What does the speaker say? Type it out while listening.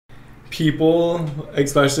people,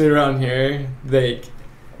 especially around here,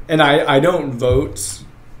 and I don't vote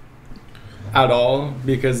at all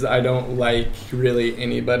because I don't like really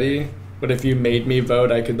anybody. But if you made me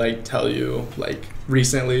vote, I could like tell you like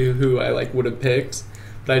recently who I like would have picked.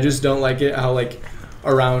 But I just don't like it how like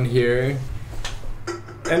around here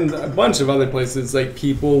and a bunch of other places like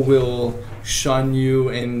people will shun you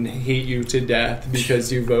and hate you to death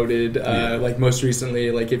because you voted like most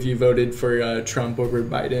recently, like if you voted for Trump over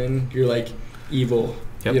Biden, you're like evil.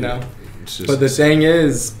 Yep. You know. But the thing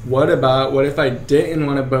is, what if I didn't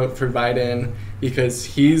want to vote for Biden because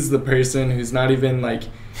he's the person who's not even like,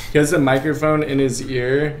 he has a microphone in his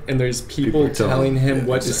ear and there's people telling him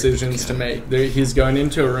what decisions to make. He's going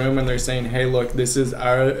into a room and they're saying, hey, look, this is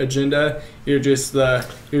our agenda. You're just the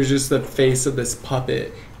face of this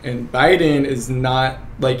puppet. And Biden is not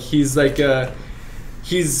like, he's like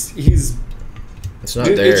it's not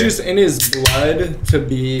there. It's just in his blood to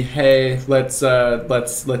be, hey, let's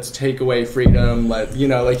take away freedom.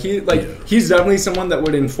 He's definitely someone that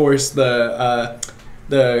would enforce the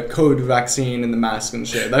COVID vaccine and the mask and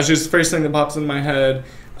shit. That's just the first thing that pops in my head.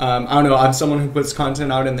 I don't know. I'm someone who puts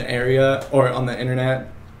content out in the area or on the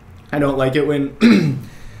internet. I don't like it when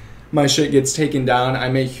my shit gets taken down.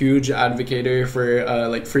 I'm a huge advocate for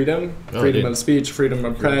like freedom of speech, freedom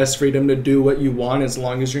of press, freedom to do what you want as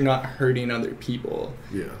long as you're not hurting other people.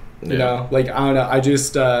 Yeah. You know, like I don't know. I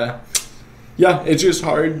just it's just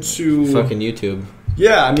hard to fucking YouTube.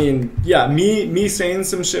 Yeah, I mean, me saying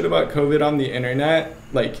some shit about COVID on the internet,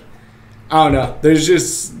 like I don't know. There's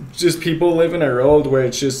just people live in a world where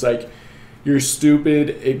it's just like you're stupid,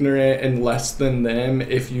 ignorant, and less than them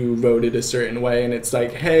if you voted a certain way. And it's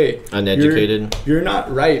like, hey, uneducated. You're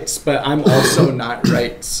not right, but I'm also not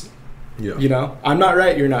right. Yeah. You know, I'm not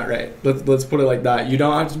right, you're not right. Let's put it like that. You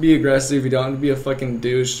don't have to be aggressive. You don't have to be a fucking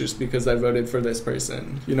douche just because I voted for this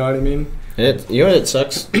person. You know what I mean? And you know what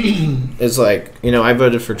sucks? It's like, you know, I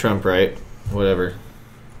voted for Trump, right? Whatever.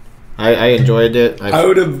 I enjoyed it. I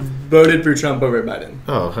would have voted for Trump over Biden.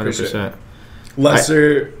 Oh, 100%.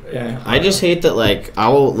 Lesser, I just hate that, like, I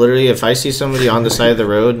will literally, if I see somebody on the side of the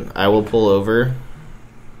road, I will pull over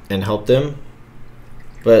and help them.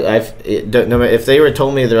 But if they were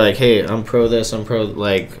told me, they're like, hey, I'm pro this, I'm pro,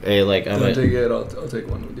 like, hey, like, I'll take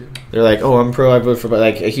one with you. They're like, oh, I'm pro, I vote for,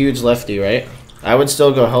 like, a huge lefty, right? I would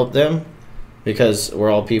still go help them because we're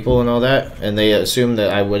all people and all that, and they assume that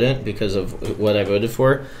I wouldn't because of what I voted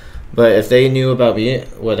for. But if they knew about me,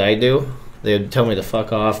 what I do, they would tell me to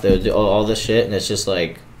fuck off. They would do all this shit, and it's just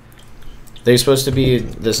like they're supposed to be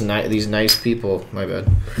these nice people. My bad.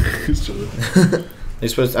 They're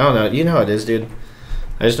supposed to, I don't know. You know how it is, dude.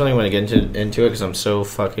 I just don't even want to get into it because I'm so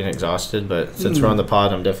fucking exhausted. But since we're on the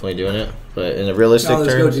pod, I'm definitely doing it. But in a realistic terms,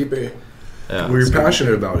 let's go deeper. Yeah, we're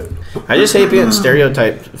passionate about it. I just hate being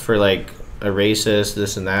stereotyped for like a racist,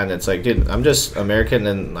 this and that. And it's like, dude, I'm just American,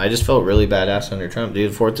 and I just felt really badass under Trump,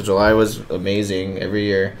 dude. 4th of July was amazing every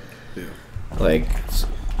year. Yeah. Like,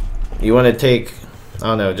 you want to take, I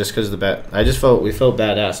don't know, just because of we felt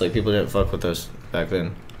badass. Like, people didn't fuck with us back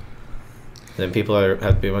then. Then people have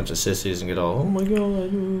to be a bunch of sissies and get all, oh my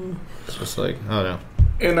god. It's just like, I don't know.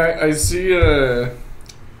 And I see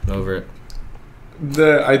over it.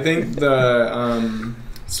 I think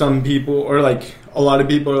some people, or like a lot of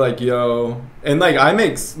people are like, yo, and like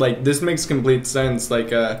this makes complete sense.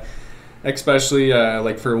 Like, especially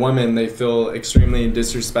like for women, they feel extremely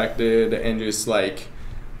disrespected and just like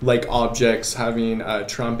objects having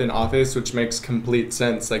Trump in office, which makes complete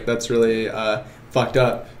sense. Like, that's really fucked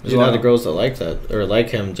up. There's a lot of girls that like that or like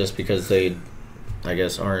him just because they, I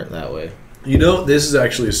guess, aren't that way. You know, this is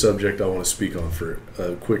actually a subject I want to speak on for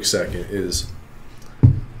a quick second. Is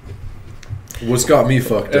what's got me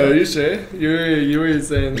fucked up. You say you were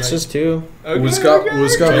saying it's like, just two. Okay, what's got me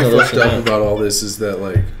fucked up about all this is that,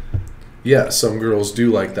 like, yeah, some girls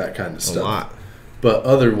do like that kind of stuff. A lot. But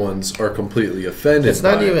other ones are completely offended. It's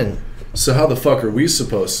not even. So how the fuck are we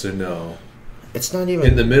supposed to know? It's not even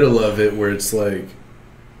in the middle of it where it's like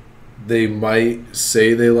they might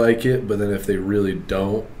say they like it, but then if they really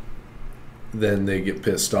don't, then they get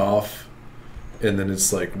pissed off, and then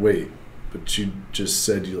it's like, wait, but you just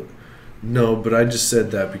said you. No, but I just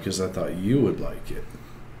said that because I thought you would like it.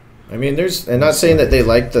 I mean, and not saying that they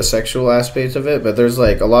like the sexual aspects of it, but there's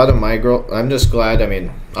like a lot of I'm just glad, I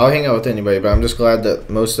mean, I'll hang out with anybody, but I'm just glad that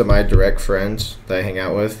most of my direct friends that I hang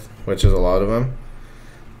out with, which is a lot of them,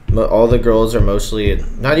 all the girls are mostly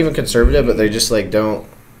not even conservative, but they just like don't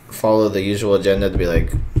follow the usual agenda to be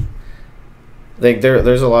like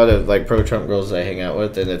there's a lot of like pro-Trump girls that I hang out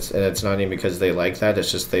with, and it's not even because they like that,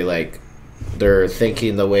 it's just they're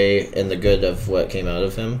thinking the way and the good of what came out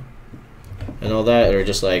of him. and all that are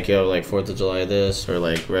just like, yo, like 4th of July this, or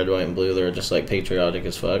like red, white, and blue. They're just like patriotic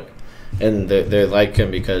as fuck. And they like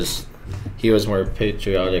him because he was more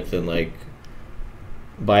patriotic than like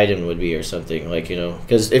Biden would be or something. Like, you know,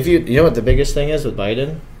 because if you know what the biggest thing is with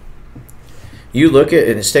Biden? You look at,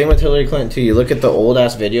 and staying with Hillary Clinton too, you look at the old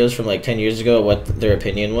ass videos from like 10 years ago, what their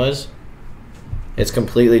opinion was. It's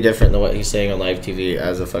completely different than what he's saying on live TV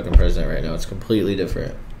as a fucking president right now. It's completely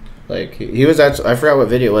different. Like, he was actually, I forgot what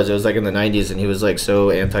video it was. It was like in the 90s, and he was like so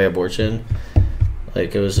anti-abortion.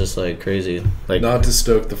 Like, it was just like crazy. Like, not to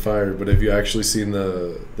stoke the fire, but have you actually seen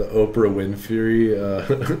the Oprah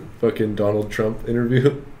Winfrey fucking Donald Trump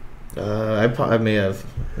interview? I may have.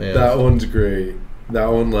 Yeah. That one's great. That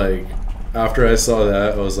one, like, after I saw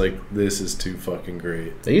that, I was like, this is too fucking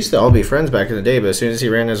great. They used to all be friends back in the day, but as soon as he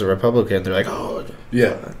ran as a Republican, they're like, oh.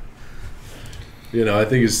 Yeah. You know, I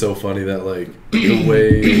think it's so funny that, like, the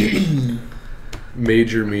way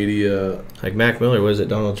major media... Like Mac Miller, was it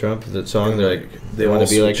Donald Trump? That song, they're like, they want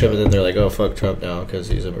to be like Trump, and then they're like, oh, fuck Trump now because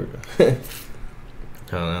he's a... I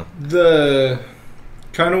don't know. The...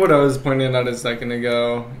 Kind of what I was pointing out a second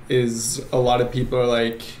ago is a lot of people are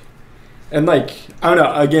like... And, like, I don't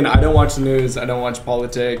know, again, I don't watch the news, I don't watch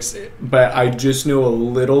politics, but I just know a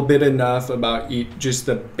little bit enough about just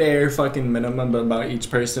the bare fucking minimum about each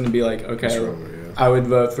person to be like, okay, I would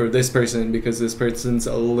vote for this person because this person's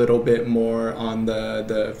a little bit more on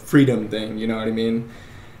the freedom thing, you know what I mean?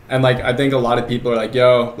 And, like, I think a lot of people are like,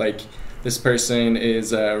 yo, like, this person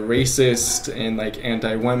is racist and, like,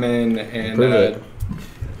 anti-women and...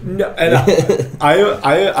 No, and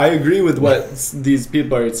I agree with what these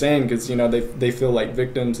people are saying because, you know, they feel like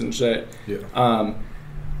victims and shit. Yeah.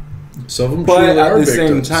 Some of them but truly at are the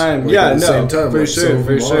victims. same time, like, yeah, at the no, same time, for like, sure, some of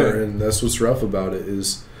for them sure. are, and that's what's rough about it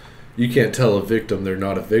is you can't tell a victim they're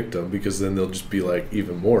not a victim because then they'll just be like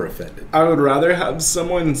even more offended. I would rather have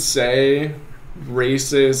someone say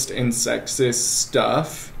racist and sexist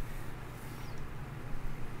stuff,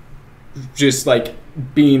 just like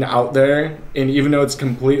being out there, and even though it's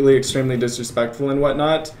completely extremely disrespectful and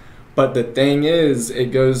whatnot, but the thing is,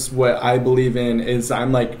 it goes what I believe in is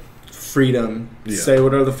I'm like freedom. Yeah. Say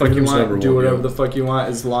whatever the fuck Freedom's you want, do #1, whatever yeah. the fuck you want,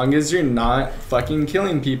 as long as you're not fucking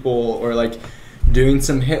killing people or like doing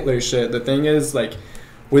some Hitler shit. The thing is, like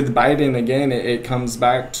with Biden again, it comes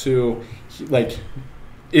back to like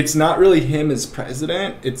it's not really him as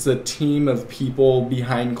president. It's a team of people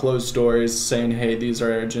behind closed doors saying, hey, these are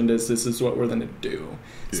our agendas. This is what we're going to do.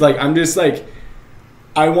 It's like, I'm just like,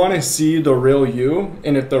 I want to see the real you.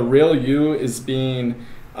 And if the real you is being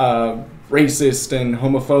racist and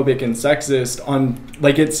homophobic and sexist on,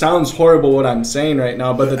 like, it sounds horrible what I'm saying right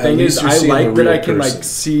now. But the thing is, I like that I can like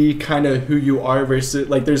see kind of who you are versus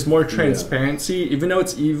like there's more transparency, even though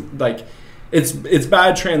it's like, It's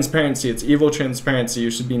bad transparency. It's evil transparency.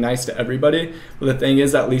 You should be nice to everybody. But the thing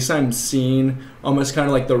is, at least I'm seeing almost kind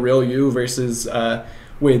of like the real you versus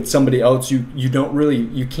with somebody else.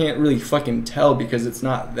 You can't really fucking tell because it's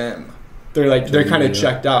not them. They're kind of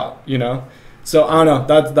checked out, you know. So I don't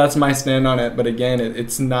know. That's my stand on it. But again,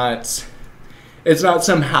 it's not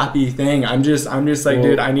some happy thing. I'm just like,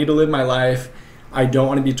 dude, I need to live my life. I don't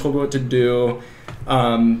want to be told what to do.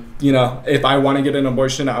 You know, if I want to get an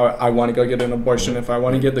abortion, I want to go get an abortion. If I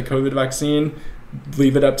want to get the COVID vaccine,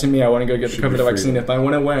 leave it up to me. I want to go get the COVID vaccine. If I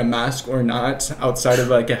want to wear a mask or not outside of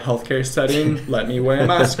like a healthcare setting, let me wear a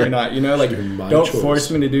mask or not. You know, like don't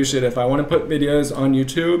force me to do shit. If I want to put videos on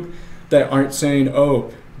YouTube that aren't saying,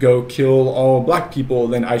 oh, go kill all black people,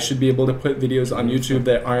 then I should be able to put videos on YouTube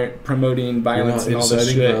that aren't promoting violence and all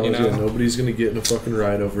this shit. You know? Yeah, nobody's gonna get in a fucking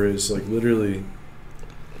ride over it. It's like literally.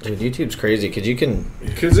 Dude, YouTube's crazy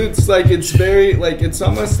because it's like it's very like it's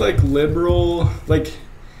almost like liberal. Like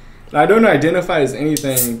I don't identify as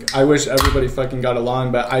anything. I wish everybody fucking got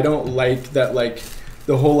along, but I don't like that like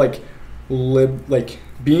the whole like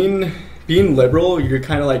being liberal. You're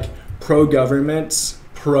kind of like pro government,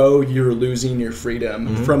 pro you're losing your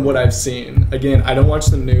freedom. From what I've seen. Again, I don't watch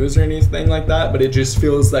the news or anything like that, but it just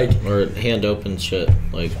feels like or hand open shit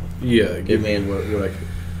like give me what I can.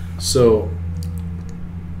 So.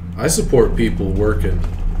 I support people working,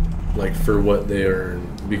 like, for what they earn,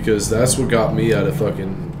 because that's what got me out of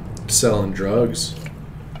fucking selling drugs.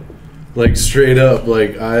 Like, straight up,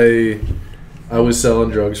 like, I was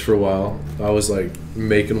selling drugs for a while. I was, like,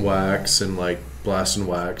 making wax and, like, blasting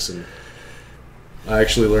wax, and I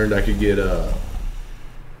actually learned I could get,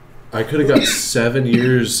 I could have got 7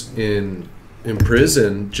 years in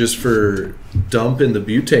prison just for dumping the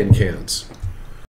butane cans.